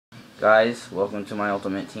Guys, welcome to my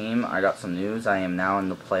ultimate team. I got some news. I am now in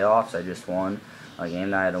the playoffs. I just won a game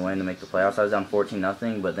that I had to win to make the playoffs. I was down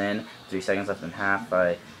 14-0, but then 3 seconds left in half,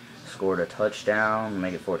 I scored a touchdown to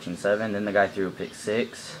make it 14-7. Then the guy threw a pick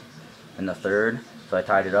 6 in the third, so I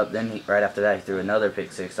tied it up. Then right after that, he threw another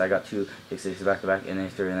pick 6. I got 2 pick 6s back to back, and then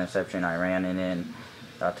he threw an interception. I ran it in,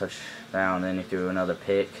 got a touchdown. Then he threw another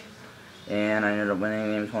pick, and I ended up winning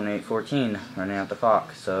the game 28-14, running out the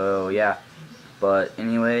clock. So yeah. But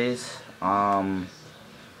anyways,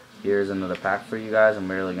 here's another pack for you guys. I'm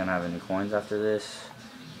barely gonna have any coins after this.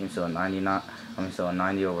 I'm still a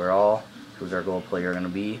 90 overall. Who's our goal player gonna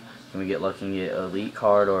be? Can we get lucky and get elite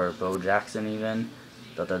card or Bo Jackson even?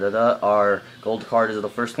 Our gold card is the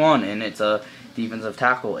first one, and it's a defensive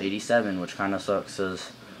tackle 87, which kind of sucks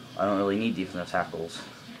because I don't really need defensive tackles.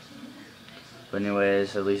 But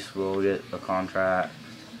anyways, at least we'll get a contract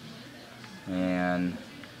and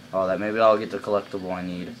all that. Maybe I'll get the collectible I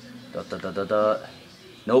need.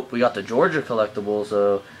 Nope, we got the Georgia collectible,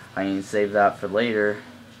 so I need to save that for later.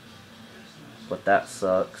 But that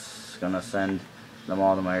sucks. Gonna send them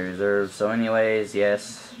all to my reserves. So anyways,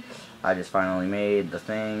 yes, I just finally made the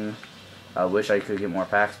thing. I wish I could get more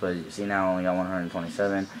packs, but you see now I only got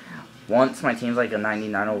 127. Once my team's like a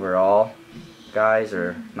 99 overall, guys,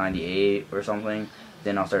 or 98 or something,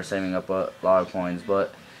 then I'll start saving up a lot of coins.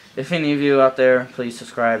 But if any of you out there, please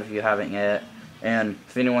subscribe if you haven't yet. And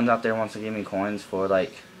if anyone out there wants to give me coins for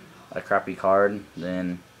like a crappy card,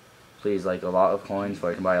 then please, like a lot of coins so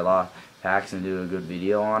I can buy a lot of packs and do a good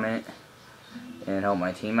video on it and help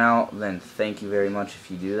my team out, then thank you very much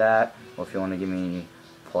if you do that. Or if you want to give me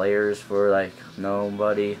players for like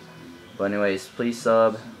nobody. But anyways, please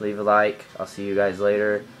sub, leave a like. I'll see you guys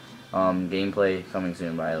later. Gameplay coming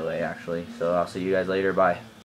soon, by the way, actually. So I'll see you guys later. Bye.